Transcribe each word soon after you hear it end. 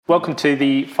Welcome to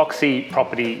the Foxy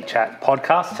Property Chat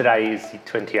podcast. Today is the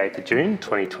 28th of June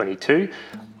 2022.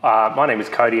 My name is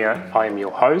Cody, I am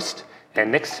your host,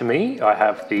 and next to me I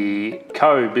have the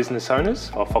co-business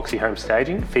owners of Foxy Home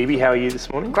Staging. Phoebe, how are you this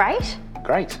morning? Great.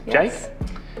 Great. Yes.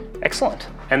 Jake? Excellent.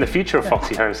 And the future of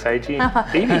Foxy Home Staging,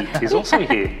 Phoebe, is also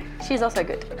here. She's also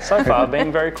good. So far,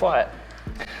 been very quiet.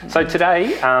 So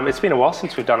today, it's been a while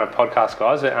since we've done a podcast,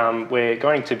 guys. We're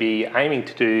going to be aiming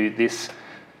to do this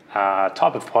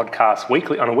type of podcast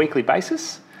on a weekly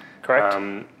basis.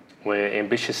 Correct. We're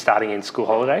ambitious starting in school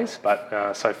holidays,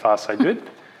 but so far so good.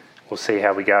 We'll see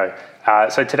how we go.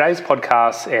 So today's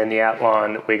podcast and the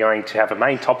outline, we're going to have a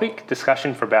main topic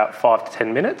discussion for about 5 to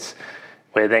 10 minutes.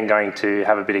 We're then going to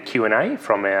have a bit of Q&A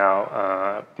from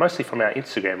mostly from our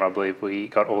Instagram. I believe we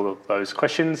got all of those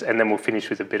questions, and then we'll finish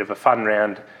with a bit of a fun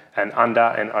round, an under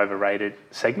and overrated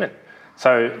segment.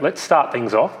 So let's start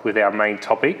things off with our main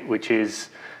topic, which is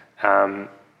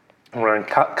we're on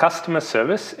customer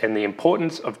service and the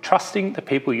importance of trusting the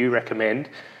people you recommend.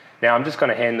 Now, I'm just going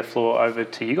to hand the floor over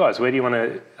to you guys. Where do you want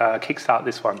to kickstart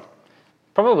this one?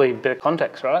 Probably a bit of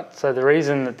context, right? So the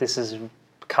reason that this has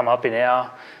come up in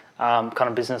our kind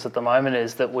of business at the moment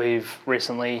is that we've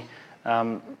recently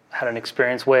had an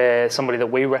experience where somebody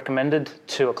that we recommended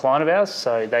to a client of ours,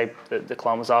 so the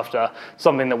client was after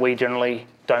something that we generally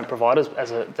don't provide as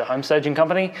the home staging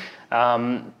company.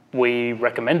 We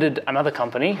recommended another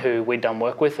company who we'd done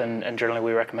work with, and generally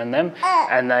we recommend them,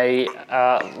 and they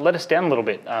let us down a little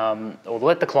bit, or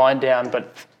let the client down.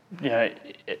 But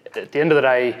at the end of the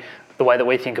day, the way that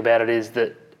we think about it is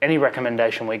that any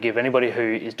recommendation we give, anybody who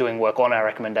is doing work on our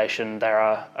recommendation, they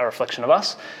are a reflection of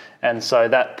us, and so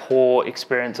that poor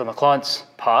experience on the client's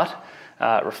part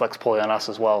reflects poorly on us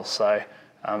as well. So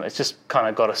it's just kind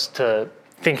of got us to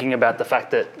thinking about the fact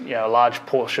that a large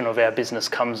portion of our business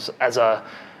comes as a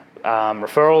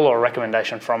referral or a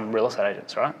recommendation from real estate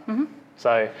agents, right? Mm-hmm.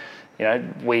 So,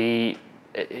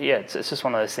 it's just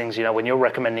one of those things. When you're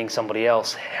recommending somebody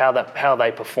else, how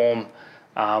they perform,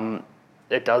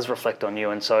 it does reflect on you.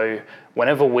 And so,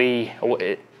 whenever we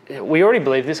already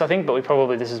believe this, I think, but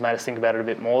this has made us think about it a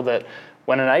bit more. That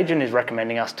when an agent is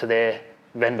recommending us to their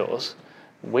vendors,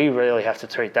 we really have to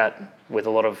treat that with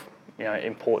a lot of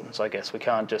importance, I guess. We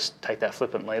can't just take that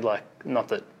flippantly. Not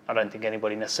that I don't think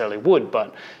anybody necessarily would,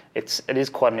 but it is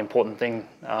quite an important thing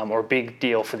or a big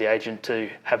deal for the agent to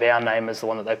have our name as the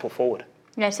one that they put forward.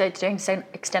 So to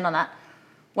extend on that,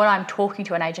 when I'm talking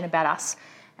to an agent about us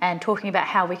and talking about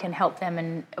how we can help them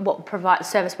and what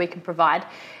service we can provide,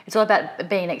 it's all about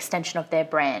being an extension of their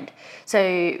brand.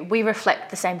 So we reflect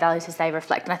the same values as they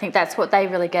reflect, and I think that's what they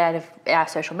really get out of our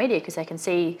social media, because they can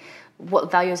see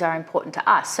what values are important to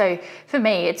us. So for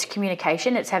me, it's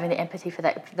communication. It's having the empathy for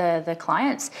the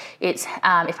clients. It's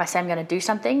if I say I'm going to do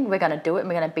something, we're going to do it, and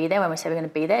we're going to be there when we say we're going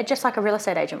to be there, just like a real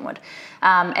estate agent would.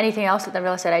 Anything else that the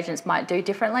real estate agents might do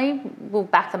differently, we'll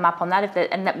back them up on that.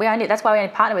 That's why we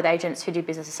only partner with agents who do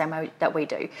business the same way that we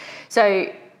do.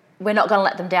 So we're not going to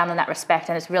let them down in that respect,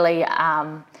 and it's really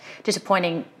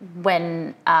disappointing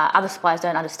when other suppliers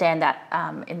don't understand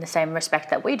that in the same respect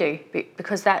that we do,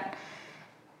 because that,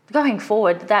 going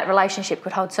forward, that relationship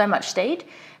could hold so much stead,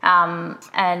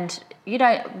 and you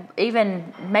don't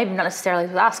even, maybe not necessarily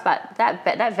with us, but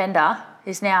that vendor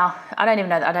is now, I don't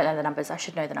know the numbers. I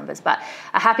should know the numbers, but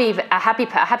a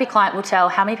happy client will tell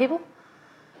how many people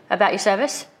about your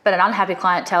service, but an unhappy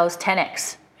client tells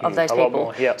 10x of those people. A lot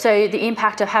more, yeah. So the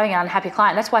impact of having an unhappy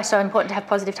client, that's why it's so important to have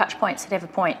positive touch points at every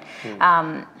point.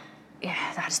 I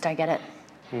just don't get it.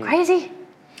 Crazy.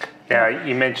 Now,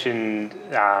 you mentioned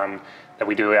that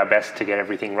we do our best to get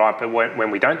everything right, but when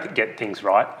we don't get things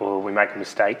right or we make a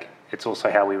mistake, it's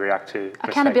also how we react to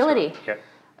accountability. Mistakes,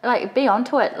 right? Be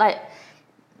onto it,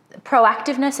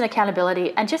 proactiveness and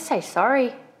accountability, and just say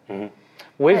sorry. Mm-hmm.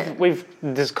 We've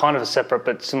this is kind of a separate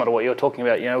but similar to what you're talking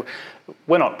about.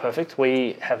 We're not perfect.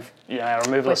 We have our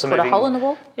removalists put a hole in the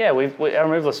wall. Yeah, our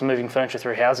removalists are moving furniture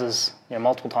through houses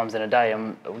multiple times in a day,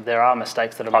 and there are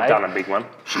mistakes that are made. I've done a big one.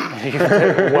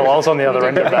 Well, I was on the other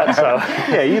end of that, so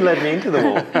yeah, you led me into the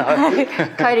wall.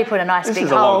 Cody put a nice big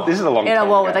hole in a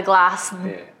wall with a glass.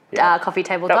 Coffee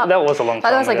table top. That was a long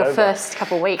time That was ago, the first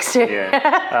couple of weeks too.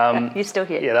 Yeah. You're still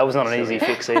here. Yeah, that was not an easy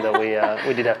fix either.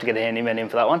 We did have to get a handyman in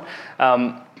for that one.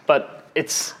 But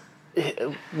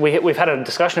we've had a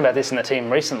discussion about this in the team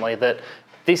recently, that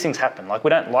these things happen. We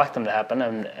don't like them to happen,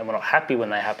 and we're not happy when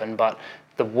they happen, but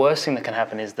the worst thing that can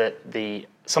happen is that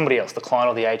somebody else, the client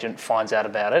or the agent, finds out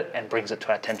about it and brings it to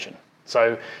our attention.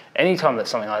 So anytime that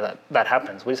something like that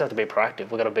happens, we just have to be proactive.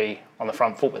 We've got to be on the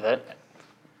front foot with it,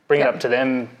 bring it up to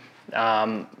them,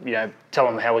 tell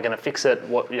them how we're going to fix it,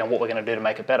 what we're going to do to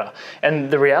make it better. And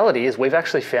the reality is we've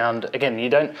actually found, again, you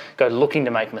don't go looking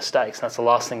to make mistakes. That's the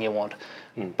last thing you want.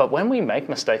 But when we make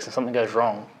mistakes and something goes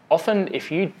wrong, often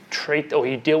if you treat or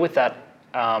you deal with that,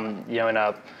 in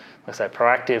a, let's say,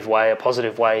 proactive way, a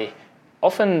positive way,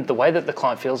 often the way that the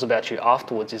client feels about you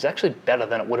afterwards is actually better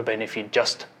than it would have been if you'd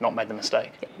just not made the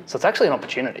mistake. Yeah. So it's actually an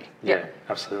opportunity. Yeah,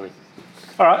 absolutely.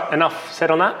 All right, enough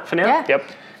said on that for now? Yeah. Yep.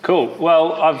 Cool.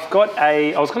 Well, I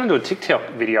was going to do a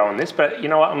TikTok video on this, but you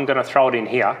know what? I'm going to throw it in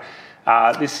here.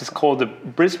 This is called the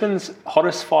Brisbane's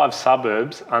Hottest 5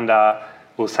 Suburbs under,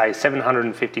 we'll say,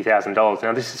 $750,000.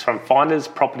 Now, this is from Finders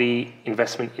Property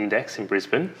Investment Index in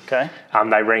Brisbane. Okay.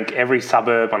 They rank every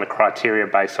suburb on a criteria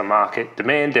based on market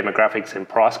demand, demographics, and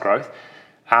price growth.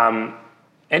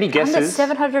 Any guesses? Under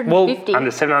 750. Under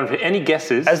 750. Any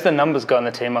guesses? As the numbers go on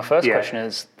the team, my first question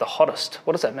is the hottest.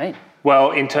 What does that mean? Well,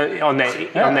 on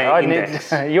their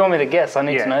index. You want me to guess? I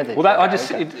need to know this. Well, I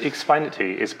just explained it to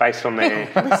you. It's based on their.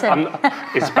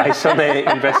 It's based on their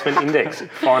investment index,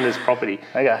 Finders Property.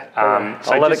 Okay.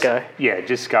 So I'll let it go. Yeah,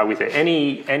 just go with it.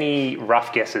 Any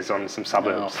rough guesses on some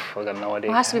suburbs? I've got no idea.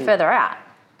 Well, it has to be further out.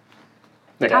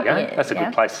 There you go. That's a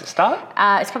good place to start.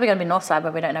 It's probably going to be north side,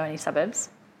 but we don't know any suburbs.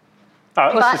 All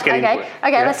right, let's just get into it.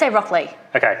 Okay, Yeah. let's say Rockley.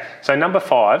 Okay, so number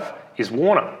 5 is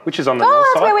Warner, which is on the north Oh,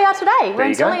 side. that's where we are today. We're There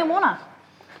in you go. Sully and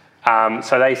Warner.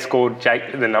 So they scored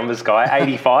Jake, the numbers guy,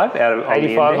 85 out of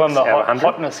 85 on the out of 100,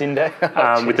 hotness index.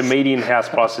 with the median house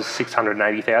price of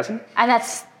 680,000. And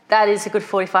that is a good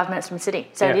 45 minutes from the city.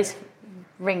 So Yeah. it is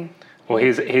ring. Well,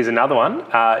 here's another one,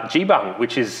 Geebung,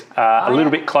 which is a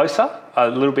little bit closer, a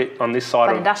little bit on this side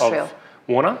But industrial. of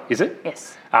Warner, is it?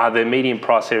 Yes. The median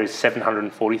price there is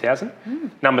 740,000.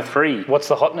 Number 3, What's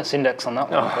the hotness index on that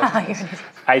one?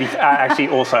 80, actually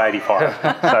also 85,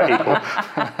 so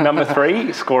equal. Number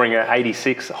 3, scoring an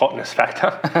 86 hotness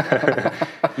factor.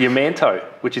 Yamanto,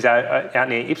 which is out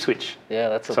near Ipswich. Yeah,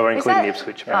 that's So we're Is including that-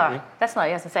 Ipswich apparently. Oh, that's not,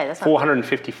 I was going to say, that's not.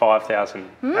 455,000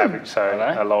 average, so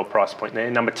Okay. a lower price point there.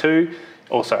 Number 2,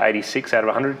 also 86 out of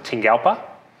 100, Tingalpa,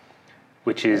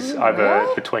 which is over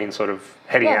really? between sort of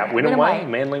heading out Wynnum Way,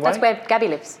 Manly Way. That's where Gabby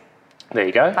lives. There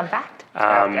you go. Fun fact.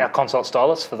 our consult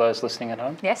stylist for those listening at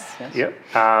home. Yes. Yep.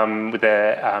 With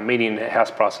a median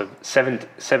house price of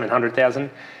 700,000.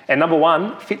 And number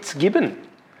 1, Fitzgibbon,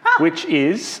 which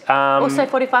is Also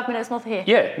 45 minutes north of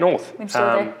here. north. We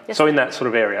installed there. Yes. So in that sort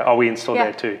of area. Oh, we installed Yeah.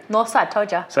 there too. North side,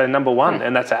 told you. So number 1,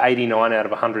 and that's an 89 out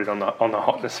of 100 on the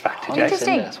hotness factor, Jason.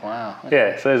 Interesting. Index, wow.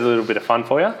 Yeah, so there's a little bit of fun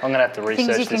for you. I'm going to have to research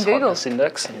you this can Google. hotness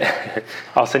index.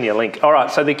 I'll send you a link. All right,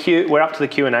 so we're up to the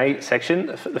Q&A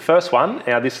section. The first one,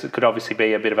 now this could obviously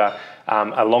be a bit of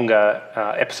a longer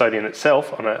episode in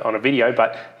itself on a video,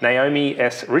 but Naomi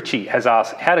S. Ritchie has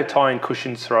asked how to tie in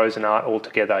cushions, throws and art all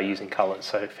together using colours.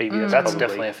 So Phoebe, That's probably,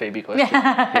 definitely a Phoebe question.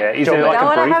 yeah. Is Do you there want like me-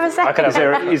 a Don't wanna have a brief?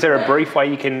 second. Is there a brief way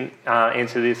you can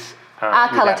answer this?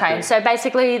 Colour without tones. doing- So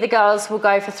basically, the girls will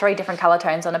go for 3 different colour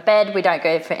tones on a bed. We don't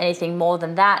go for anything more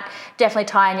than that. Definitely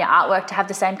tie in your artwork to have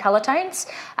the same colour tones.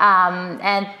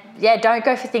 And yeah, don't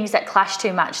go for things that clash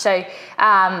too much. So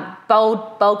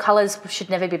bold colours should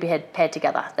never be paired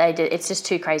together. It's just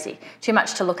too crazy. Too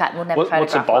much to look at and we'll never photograph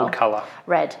What's a bold well. colour?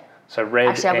 Red. So red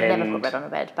Actually, I would and never put red on a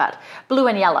bed, but blue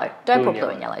and yellow. Don't put blue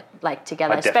and yellow like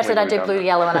together. I definitely Especially don't do would've done blue,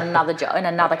 that. yellow, and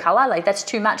another colour. Like that's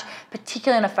too much,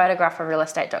 particularly in a photograph for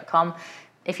realestate.com.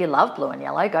 If you love blue and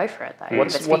yellow, go for it though. If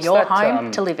it's for What's your that,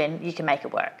 home to live in, you can make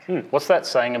it work. What's that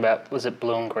saying about, was it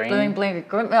blue and green? Blue and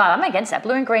green. No, I'm against that.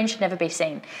 Blue and green should never be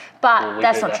seen, but Well, we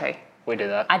that's do not that. true. We do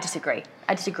that. I disagree.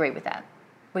 I disagree with that.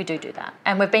 We do that,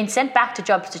 and we've been sent back to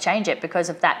jobs to change it because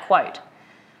of that quote.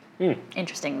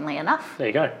 Interestingly enough. There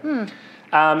you go.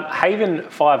 Haven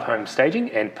 5 Home Staging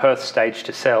and Perth Stage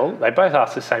to Sell, they both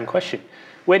ask the same question.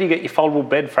 Where do you get your foldable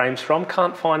bed frames from?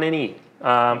 Can't find any.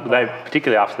 They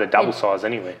particularly after the double size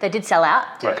anyway. They did sell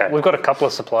out. Okay. We've got a couple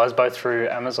of suppliers, both through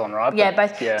Amazon, right? Yeah, But-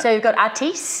 both. Yeah. So we've got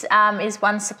Artis is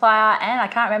one supplier, and I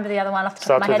can't remember the other one off the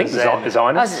top of my head. Starts with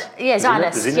Zen. Zionist?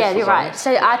 Zionist. Yeah, you're right.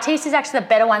 So Artis is actually the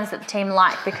better ones that the team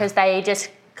like because they just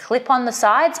clip on the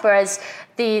sides, whereas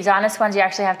the Zionist ones you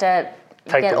actually have to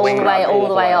Take get the all wing the up, way all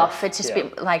the way off. off. It's just Yeah. a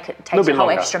bit like it takes Little bit a whole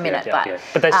longer. extra minute, Yeah, but yeah.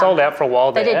 But they sold out for a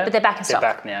while they there. did, but they're back in stock.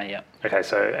 They're back now, yeah. Okay,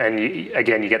 so and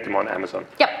again you get them on Amazon.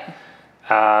 Yep.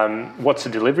 What's the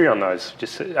delivery on those?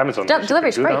 Just Amazon.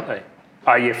 Delivery's good, free. Aren't they?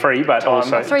 Oh yeah, free, but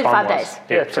also 3 to 5 time-wise. days.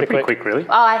 Yeah, Yeah, so pretty pretty quick. quick, really.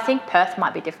 Oh, I think Perth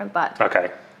might be different, but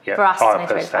Okay. Yeah. for us it's only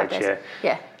 3 Perth to 5 Stage, days.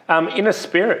 yeah. Yeah. Inner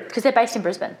Spirit. Because they're based in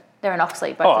Brisbane. They're in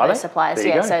Oxley, both are of those they? suppliers. There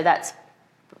you Yeah, go. so that's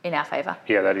in our favour.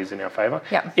 Yeah, that is in our favour.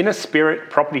 Yep. Inner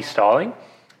Spirit Property Styling.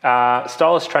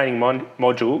 Stylist training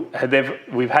module.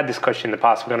 We've had this question in the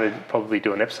past. We're going to probably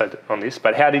do an episode on this.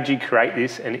 But how did you create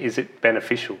this, and is it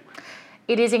beneficial?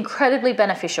 It is incredibly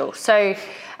beneficial. So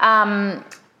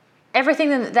everything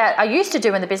that I used to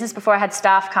do in the business before I had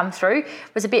staff come through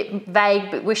was a bit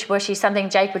vague, but wishy-washy. Something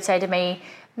Jake would say to me,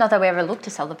 not that we ever looked to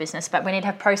sell the business, but we need to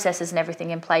have processes and everything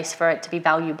in place for it to be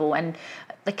valuable. And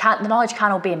the knowledge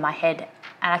can't all be in my head,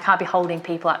 and I can't be holding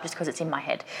people up just because it's in my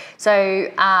head. So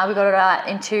we got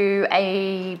it into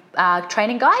a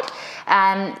training guide,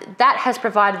 and that has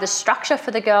provided the structure for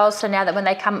the girls. So now that when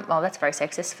they come, well, that's very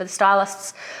sexist, for the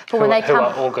stylists, for when they come, who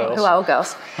are all girls. Who are all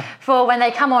girls. For when they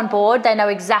come on board, they know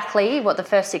exactly what the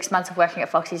first 6 months of working at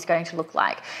Foxy is going to look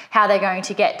like, how they're going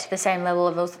to get to the same level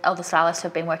of those other stylists who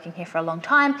have been working here for a long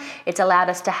time. It's allowed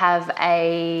us to have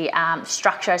a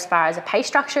structure as far as a pay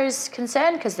structure is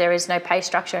concerned, because there is no pay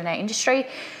structure in our industry.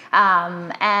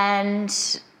 And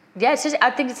yeah, it's just, I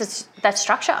think it's that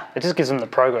structure. It just gives them the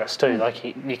progress too. Like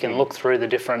you can look through the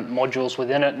different modules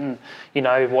within it, and you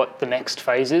know what the next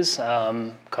phase is,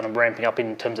 kind of ramping up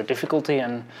in terms of difficulty.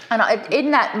 And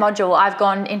in that module, I've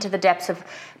gone into the depths of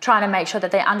trying to make sure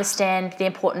that they understand the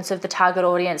importance of the target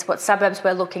audience, what suburbs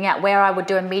we're looking at, where I would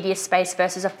do a media space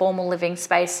versus a formal living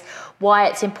space, why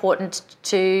it's important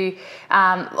to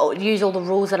use all the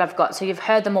rules that I've got. So you've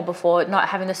heard them all before, not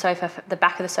having the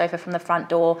back of the sofa from the front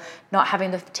door, not having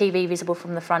the TV visible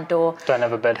from the front door. Don't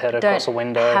have a bed head across a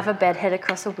window. Have a bed head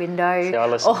across a window. See, I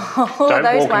listen. Don't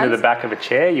walk into the back of a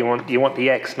chair. You want the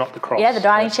X, not the cross. Yeah, the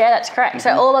dining chair, that's correct.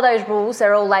 Mm-hmm. So all of those rules,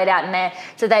 they're all laid out in there.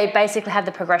 So they basically have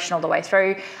the progression all the way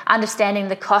through, understanding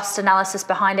the cost analysis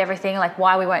behind everything, like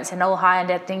why we won't send all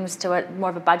high-end things to a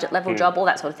more of a budget level job, all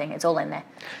that sort of thing. It's all in there.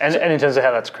 And in terms of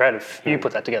how that's creative, you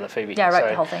put that together, Phoebe. Yeah, I wrote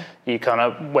the whole thing. You kind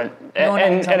of went... Your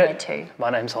name's on there too.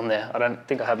 My name's on there. I don't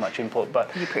think I have much input,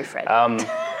 but... You proofread.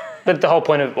 But the whole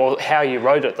point of, or how you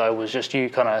wrote it though, was just you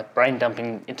kind of brain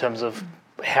dumping in terms of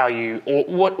how you, or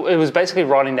what, it was basically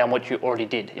writing down what you already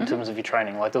did in terms of your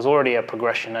training. Like there's already a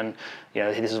progression, and you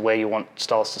know, this is where you want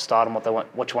stylists to start and what they want,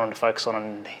 what you want them to focus on,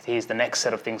 and here's the next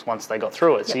set of things once they got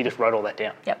through it. So you just wrote all that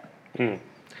down. Yep.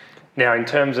 Now, in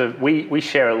terms of, we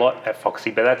share a lot at Foxy,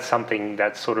 but that's something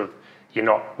that sort of you're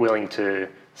not willing to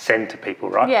send to people,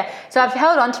 right? Yeah, so I've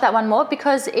held on to that one more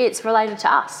because it's related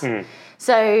to us.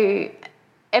 So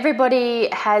everybody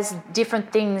has different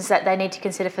things that they need to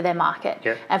consider for their market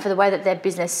and for the way that their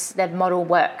business, their model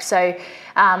works. So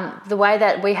the way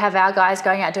that we have our guys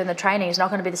going out doing the training is not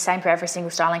going to be the same for every single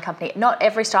styling company. Not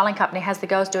every styling company has the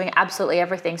girls doing absolutely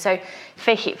everything. So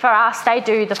for us, they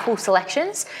do the full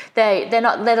selections. They're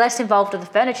less involved with the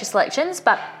furniture selections,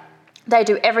 but they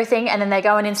do everything, and then they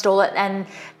go and install it, and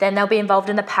then they'll be involved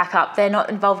in the pack up. They're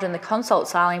not involved in the consult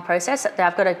styling process. They've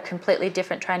got a completely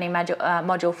different training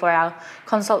module for our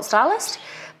consult stylist.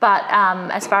 But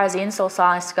as far as the install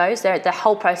stylist goes, the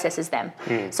whole process is them.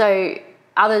 So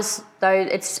others, though,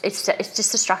 it's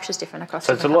just the structure's different across.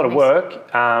 So it's a lot of work.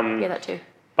 Yeah, that too.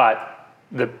 But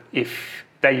if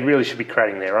they really should be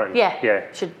creating their own.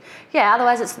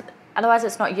 Otherwise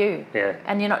it's not you. Yeah.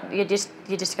 And you're just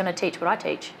going to teach what I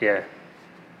teach. Yeah.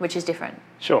 Which is different.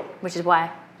 Sure. Which is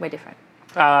why we're different.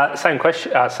 Same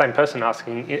question. Same person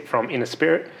asking it from Inner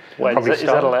Spirit. Wait, is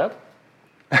that allowed?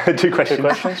 Two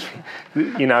questions.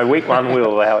 You know, week one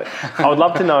we'll allow it. I would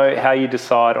love to know how you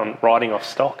decide on writing off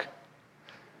stock.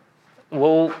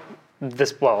 Well,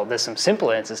 there's some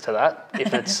simple answers to that.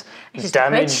 If it's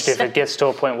damaged, if it gets to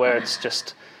a point where it's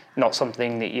just not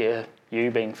something that you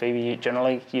being Phoebe,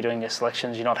 generally, you're doing your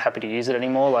selections, you're not happy to use it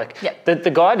anymore. Like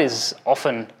the guide is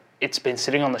often, it's been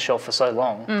sitting on the shelf for so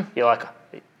long, you're like,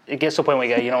 it gets to a point where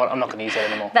you go, you know what, I'm not going to use that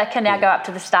anymore. That can now go up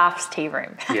to the staff's tea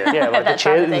room. Yeah, like the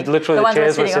chairs, literally the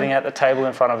chairs we're sitting at the table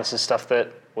in front of us is stuff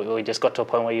that we just got to a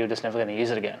point where you're just never going to use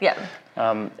it again. Yeah.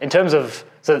 In terms of,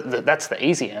 that's the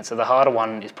easy answer. The harder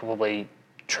one is probably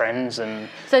trends and,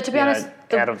 so to be honest,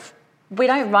 we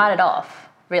don't write it off.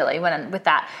 Really, with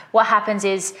that, what happens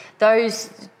is those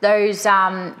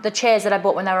the chairs that I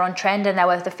bought when they were on trend and they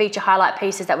were the feature highlight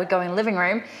pieces that would go in the living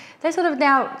room, they sort of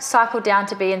now cycle down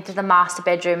to be into the master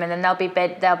bedroom, and then there'll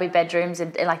be bedrooms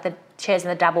and like the chairs in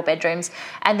the double bedrooms,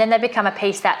 and then they become a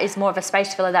piece that is more of a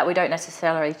space filler that we don't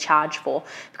necessarily charge for,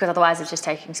 because otherwise it's just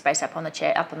taking space up on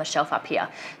the shelf up here.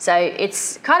 So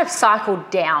it's kind of cycled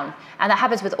down, and that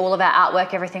happens with all of our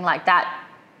artwork, everything like that.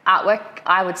 Artwork,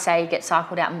 I would say, gets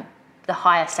cycled out the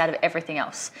highest out of everything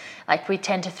else. Like we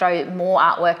tend to throw more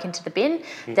artwork into the bin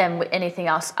than anything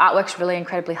else. Artwork's really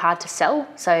incredibly hard to sell,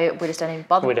 so we just don't even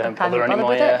bother. We don't can't bother even anymore,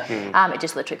 with yeah. it. It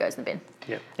just literally goes in the bin.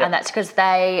 Yep. And that's because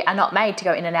they are not made to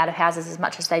go in and out of houses as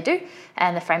much as they do,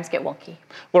 and the frames get wonky.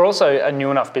 We're also a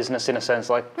new enough business in a sense.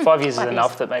 Like 5 years is 5 years.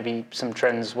 enough that maybe some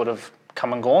trends would have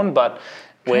come and gone, but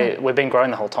we've been growing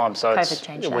the whole time. So COVID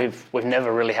changed that. we've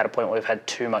never really had a point where we've had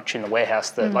too much in the warehouse.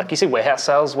 That like you see warehouse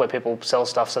sales where people sell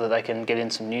stuff so that they can get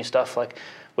in some new stuff. Like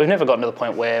we've never gotten to the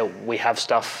point where we have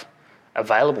stuff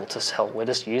available to sell. We're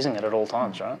just using it at all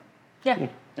times, right? Yeah.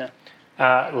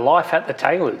 Life at the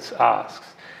Taylors asks,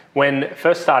 when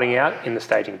first starting out in the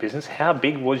staging business, how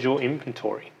big was your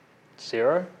inventory?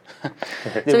 0.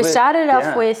 So we started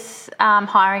off with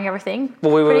hiring everything.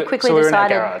 Well, pretty quickly so we were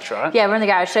decided. in our garage, right? Yeah, we're in the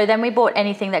garage. So then we bought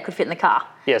anything that could fit in the car.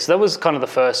 Yeah, so that was kind of the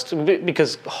first,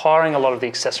 because hiring a lot of the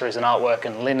accessories and artwork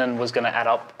and linen was going to add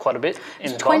up quite a bit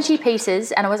in 20 cost.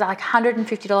 pieces, and it was like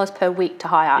 $150 per week to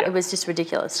hire. Yeah. It was just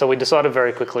ridiculous. So we decided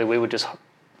very quickly we would just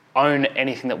own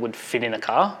anything that would fit in a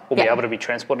car or be Yeah. able to be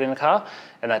transported in a car,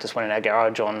 and that just went in our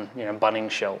garage on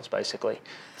Bunnings shelves basically.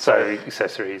 So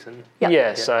accessories and... Yep.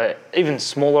 Yeah, so even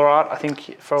smaller art, I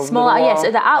think, for a Smaller, little while. yes.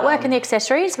 So the artwork and the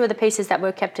accessories were the pieces that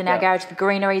were kept in our Yeah. garage, the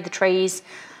greenery, the trees,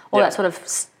 all Yeah. that sort of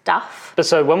stuff. But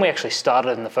so when we actually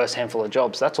started in the first handful of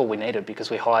jobs, that's all we needed because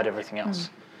we hired everything else.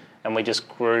 And we just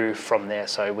grew from there.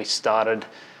 So we started,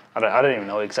 I don't even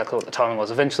know exactly what the timing was.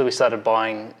 Eventually we started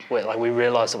buying, we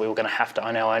realised that we were going to have to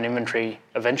own our own inventory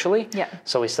eventually. Yeah.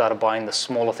 So we started buying the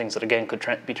smaller things that again could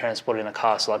be transported in a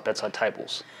car, so like bedside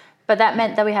tables. But that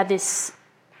meant that we had this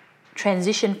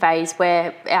transition phase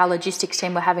where our logistics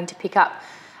team were having to pick up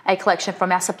a collection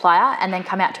from our supplier and then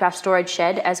come out to our storage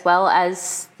shed as well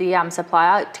as the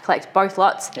supplier to collect both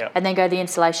lots and then go to the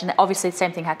installation. Obviously, the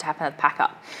same thing had to happen at the pack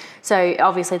up. So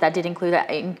obviously that did include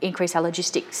increase our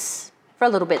logistics for a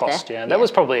little bit Cost, there. yeah. That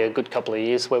was probably a good couple of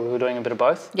years where we were doing a bit of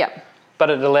both. Yep. But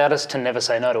it allowed us to never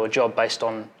say no to a job based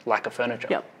on lack of furniture.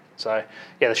 Yep. So,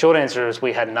 yeah, the short answer is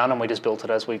we had none and we just built it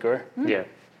as we grew. Yeah.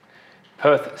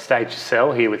 Perth Stage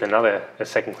Sell here with a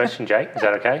second question, Jake. Is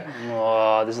that okay?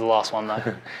 Oh, this is the last one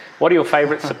though. What are your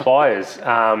favourite suppliers?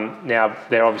 Now,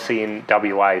 they're obviously in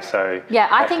WA, so... Yeah,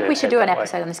 I have think to we should head do an that way.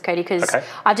 episode on this, Cody, because Okay.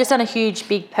 I've just done a huge,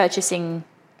 big purchasing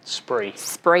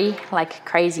Spree. like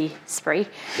crazy spree.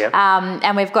 Yep.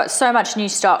 And we've got so much new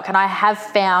stock, and I have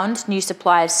found new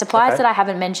suppliers Okay. that I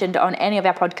haven't mentioned on any of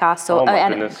our podcasts. Or Oh my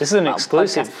and- goodness. This is an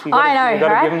exclusive. podcast. I know, You got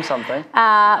to right? give them something.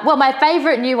 Well, my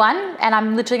favourite new one, and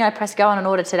I'm literally going to press go on an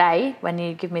order today when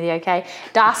you give me the okay,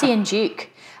 Darcy and Duke.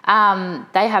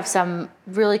 They have some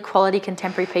really quality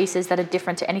contemporary pieces that are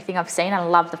different to anything I've seen. I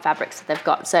love the fabrics that they've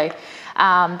got. So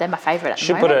they're my favourite at the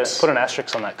Should moment. put an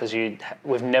asterisk on that because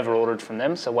we've never ordered from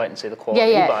them, so wait and see the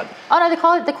quality. Yeah. But Oh no,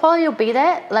 the quality will be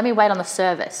there. Let me wait on the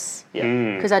service.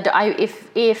 yeah, Because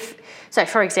so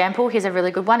for example, here's a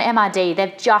really good one. MRD,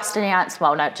 they've just announced,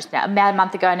 well, no, just about a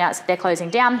month ago announced that they're closing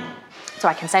down. So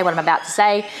I can say what I'm about to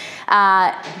say.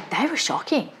 They were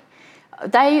shocking.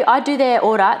 I do their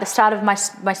order at the start of my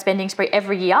spending spree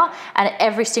every year, and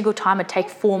every single time it'd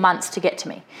take 4 months to get to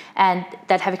me. And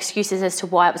they'd have excuses as to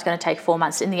why it was going to take 4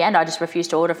 months. In the end, I just refused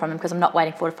to order from them because I'm not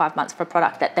waiting 4 to 5 months for a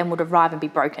product that then would arrive and be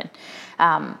broken.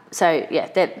 So yeah,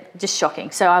 they're just shocking.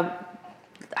 So I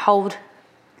hold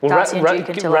Darcy and Duke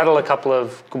until rattle a couple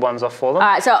of good ones off for them. all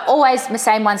right, so always the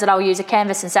same ones that I'll use are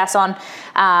Canvas and Sasson,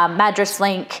 Madras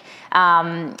Link.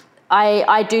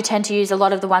 I do tend to use a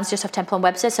lot of the ones just off Temple &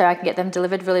 Webster so I can get them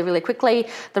delivered really, really quickly.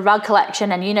 The Rug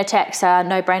Collection and Unitex are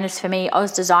no-brainers for me.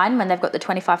 Oz Design, when they've got the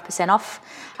 25% off.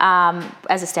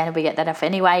 As a standard, we get that off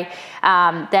anyway.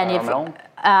 Then you've...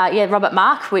 Robert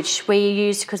Mark, which we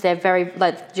use because they're very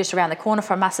just around the corner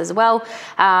from us as well.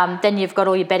 Then you've got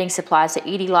all your bedding suppliers, so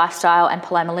Edie Lifestyle and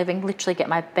Paloma Living. Literally get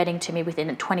my bedding to me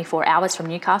within 24 hours from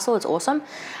Newcastle. It's awesome.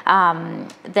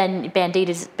 Then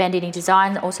Bandini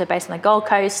Design, also based on the Gold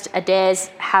Coast. Adairs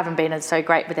haven't been so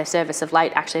great with their service of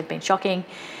late. Actually, have been shocking.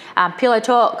 Pillow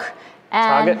Talk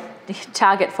and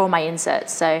Target for my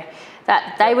inserts. So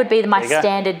that they would be my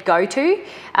standard go-to.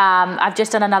 I've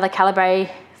just done another Calibre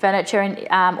furniture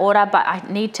order, but I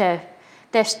need to.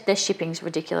 Their shipping's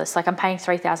ridiculous. Like I'm paying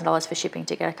 $3,000 for shipping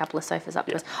to get a couple of sofas up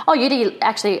to us. Oh, UD,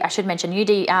 actually, I should mention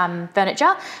UD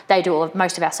Furniture. They do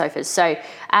most of our sofas. So,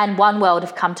 and One World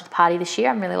have come to the party this year.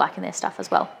 I'm really liking their stuff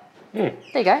as well. There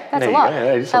you go. That's a lot.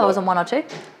 That wasn't one or two.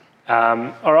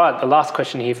 All right, the last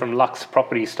question here from Lux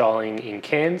Property Styling in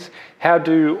Cairns. How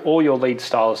do all your lead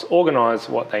stylists organise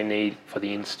what they need for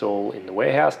the install in the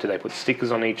warehouse? Do they put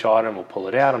stickers on each item or pull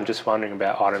it out? I'm just wondering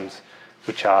about items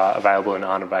which are available and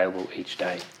aren't available each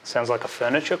day. Sounds like a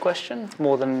furniture question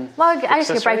more than. Well, I guess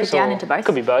you could break it down into both.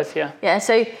 Could be both, yeah. Yeah,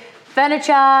 so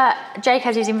furniture, Jake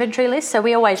has his inventory list, so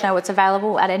we always know what's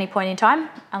available at any point in time.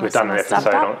 We've done an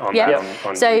episode on that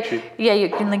on so, YouTube. yeah, you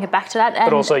can link it back to that.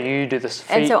 But also you do this.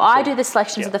 And so I do the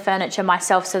selections of the furniture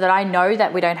myself so that I know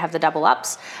that we don't have the double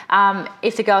ups.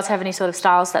 If the girls have any sort of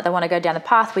styles that they want to go down the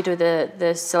path, we do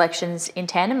the selections in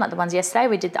tandem, like the ones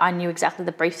yesterday. I knew exactly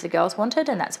the brief the girls wanted,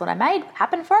 and that's what I made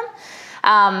happen for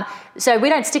them. So we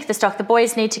don't stick the stock. The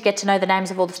boys need to get to know the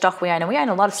names of all the stock we own, and we own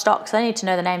a lot of stock, so they need to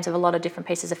know the names of a lot of different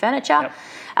pieces of furniture. Yep.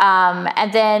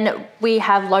 And then we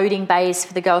have loading bays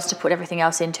for the girls to put everything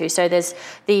else into. So there's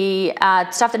the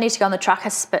stuff that needs to go on the truck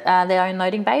has their own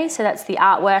loading bays. So that's the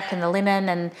artwork and the linen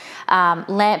and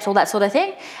lamps, all that sort of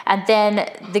thing. And then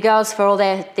the girls, for all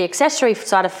the accessory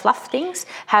side of fluff things,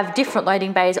 have different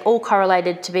loading bays, all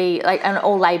correlated to be and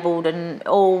all labelled and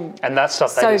all. And that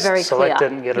stuff they just very select clear.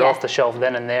 it and get it off the shelf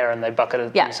then and there, and they bucket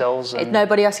it themselves. And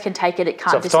Nobody else can take it. It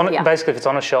can't so if it's on, disappear. basically, if it's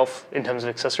on a shelf in terms of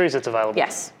accessories, it's available.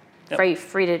 Yes, Yep.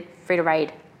 free to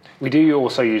raid. We do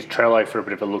also use Trello for a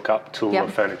bit of a look-up tool Yep.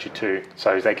 of furniture too,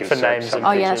 so they can For search names and something.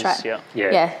 Oh, yeah, that's features, right.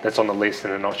 Yeah. Yeah, that's on the list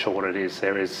and they're not sure what it is.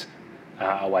 There is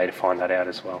a way to find that out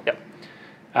as well.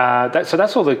 Yep. So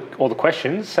that's all the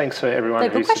questions. Thanks for everyone They're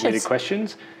who good submitted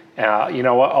questions. You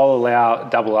know what? I'll allow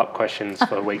double up questions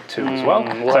for week 2 as well.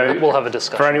 We'll have a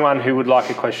discussion. For anyone who would like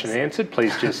a question answered,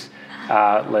 please just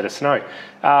let us know.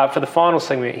 For the final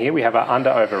segment here, we have our under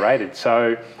overrated.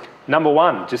 So number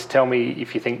 1, just tell me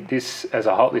if you think this as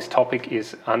a whole, this topic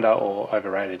is under or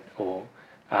overrated, or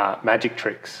magic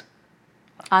tricks.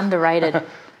 Underrated.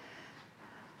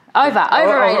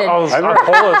 Overrated. I was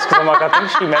paused because I'm like, I think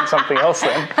she meant something else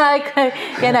then. Okay.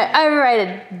 Yeah, no,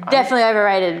 overrated. Definitely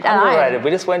overrated. And Underrated.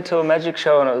 We just went to a magic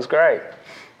show and it was great.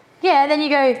 Yeah, then you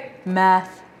go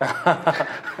math.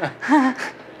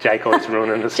 Jake always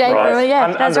ruining the Jake, surprise.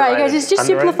 yeah, that's right. He goes, it's just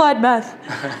Underrated. simplified math.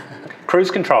 Cruise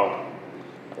control.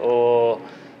 Or,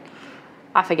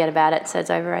 I forget about it, so it's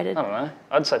overrated. I don't know,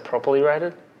 I'd say properly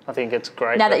rated. I think it's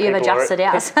great. Now that you've people adjusted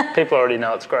ours. People already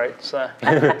know it's great, so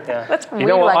yeah. That's You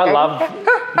know weird, what? like I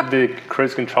that. love the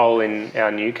cruise control in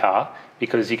our new car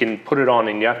because you can put it on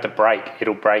and you don't have to brake.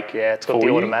 It'll brake. Yeah, it's got for the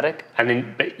you, automatic. and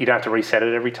then but you don't have to reset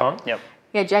it every time. Yep.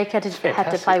 Yeah, Jake had to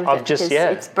fantastic. play with I've it just- because yeah.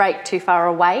 it's braked too far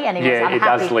away, and he was Yeah, it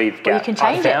unhappy. does leave Well, you gap. can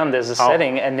I change it. found there's a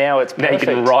setting and now it's Now you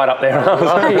perfect. can right up there.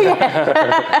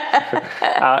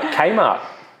 Kmart.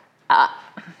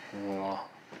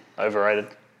 Overrated.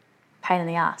 Pain in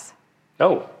the ass.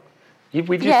 Oh, we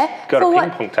just Yeah, got a for ping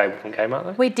what? pong table from Kmart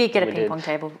though. We did get a We ping did. pong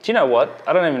table. Do you know what?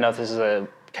 I don't even know if this is a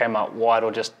Kmart wide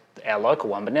or just our local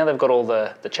one, but now they've got all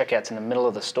the checkouts in the middle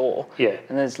of the store. Yeah.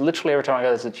 And there's literally every time I go,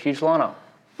 there's a huge lineup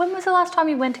When was the last time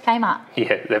you went to Kmart?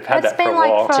 Yeah, they've had That's that for been a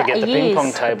like while. for- to get the ping years.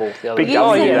 pong table the other Big day.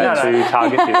 W did yeah, that too.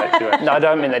 Target did that too. Actually. No, I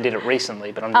don't mean they did it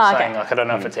recently, but I'm just Oh, okay. saying, like, I don't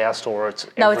know if it's our store or it's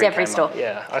No, it's every Kmart. store.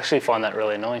 Yeah, I actually find that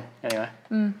really annoying. Anyway,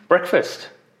 Breakfast.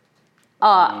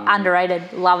 Oh,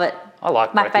 underrated. Love it. I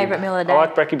like My brekkie. favourite meal of the day. I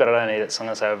like brekkie, but I don't eat it, so I'm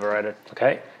going to say overrated.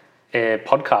 Okay.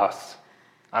 Podcasts,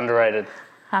 Underrated.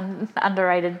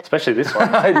 Underrated. especially this one.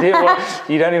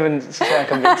 You don't even sound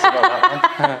convincing on that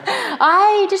one.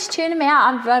 I just tune him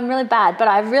out. I'm really bad, but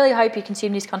I really hope you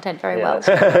consume this content very Yeah, well.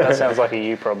 that sounds like a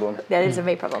you problem. That is a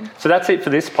me problem. So that's it for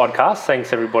this podcast.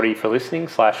 Thanks everybody for listening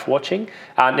 / watching.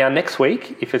 Now next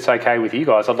week, if it's okay with you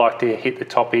guys, I'd like to hit the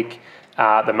topic,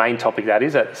 the main topic that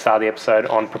is at the start of the episode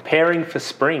on preparing for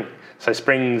spring. So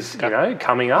spring's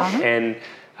coming up and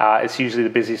it's usually the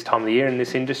busiest time of the year in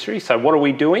this industry. So what are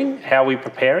we doing? How are we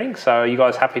preparing? So are you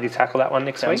guys happy to tackle that one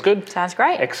next week? Sounds good. Sounds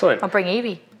great. Excellent. I'll bring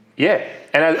Evie. Yeah,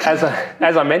 and as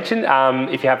I mentioned,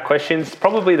 if you have questions,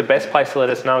 probably the best place to let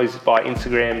us know is by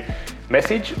Instagram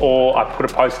message, or I put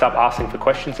a post up asking for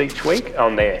questions each week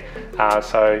on there.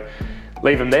 So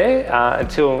leave them there.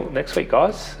 Until next week,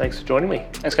 guys. Thanks for joining me.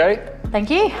 Thanks, Katie. Thank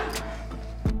you.